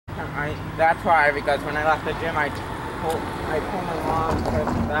That's why, because when I left the gym, I told my mom to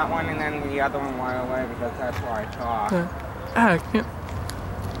put that one and then the other one right away because that's where I saw. I can't.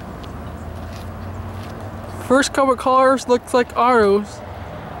 First couple cars looks like autos.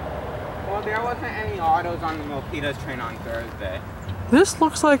 Well, there wasn't any autos on the Mapits train on Thursday. This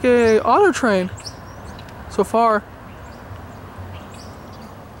looks like a auto train so far.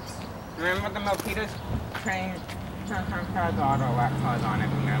 Remember the Mapits train sometimes has auto cars on it,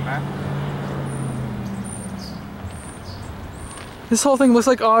 remember? This whole thing looks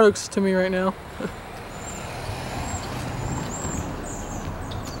like autos to me right now.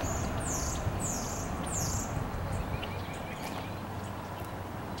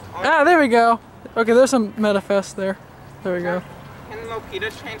 Ah, there we go. Okay, there's some manifest there. There we go. Can the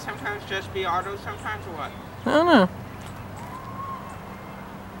Mapits train sometimes just be autos sometimes or what? I don't know.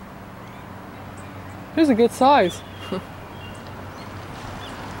 Here's a good size.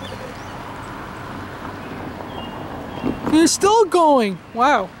 It's still going.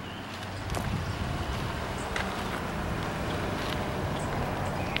 Wow.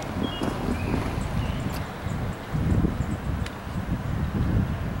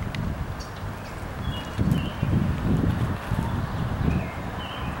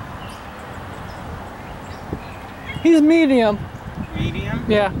 He's medium. Medium?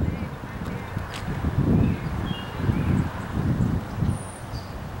 Yeah.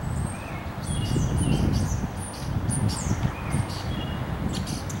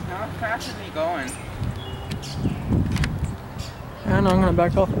 How fast is he going? I don't know, I'm gonna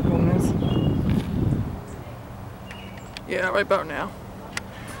back off for a couple minutes. Yeah, right about now.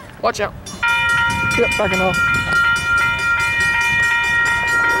 Watch out. Yep, backing off.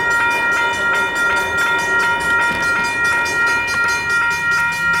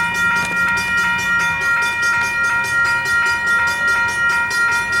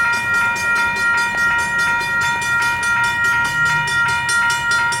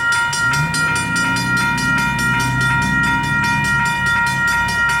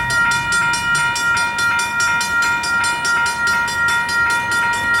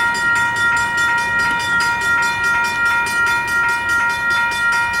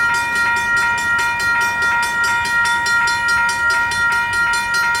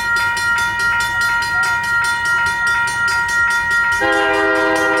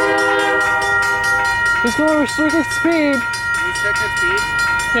 Just go restricted speed. Restricted speed?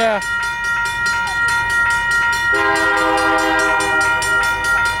 Yeah.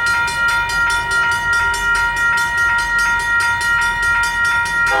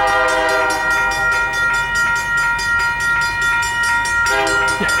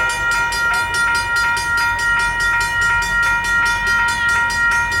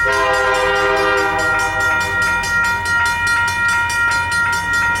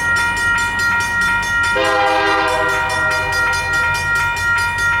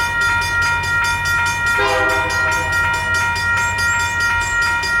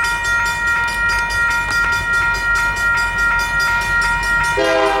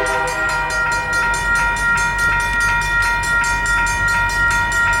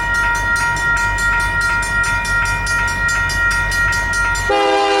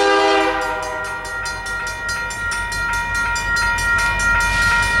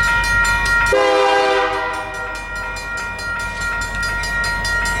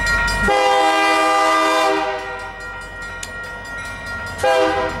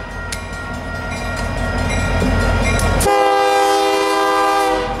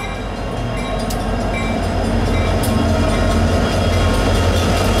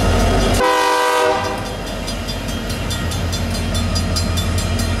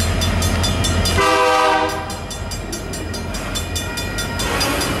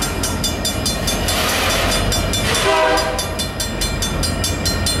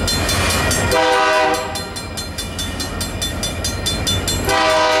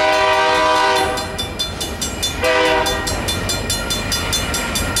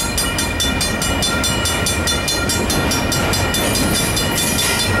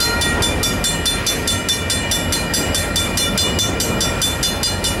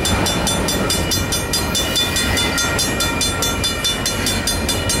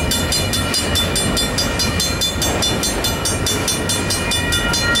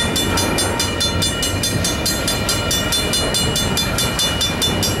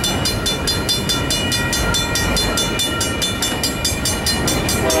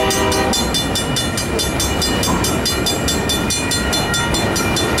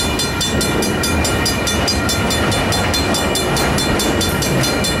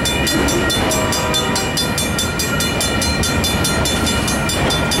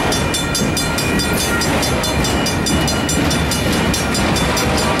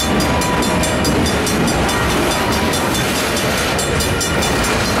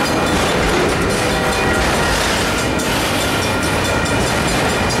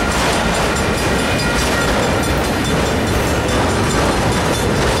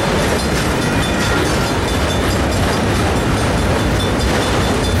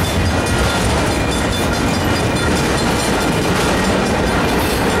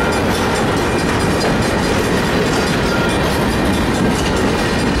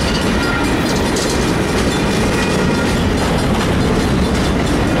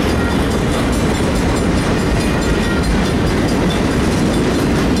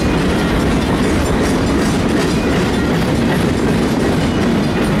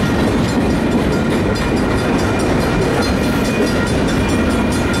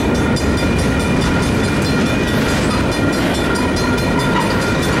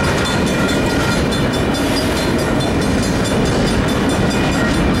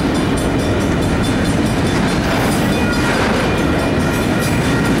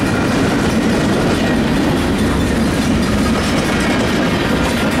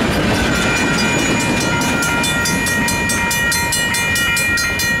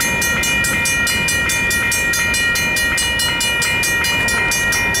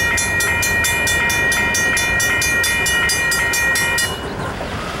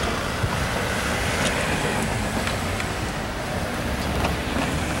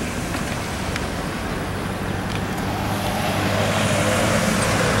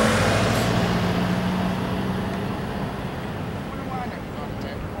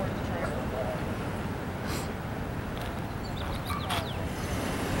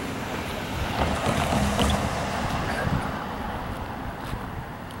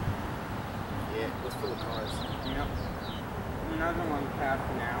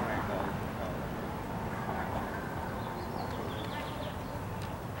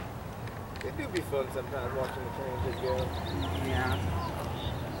 It do be fun sometimes watching the trains just go. Yeah.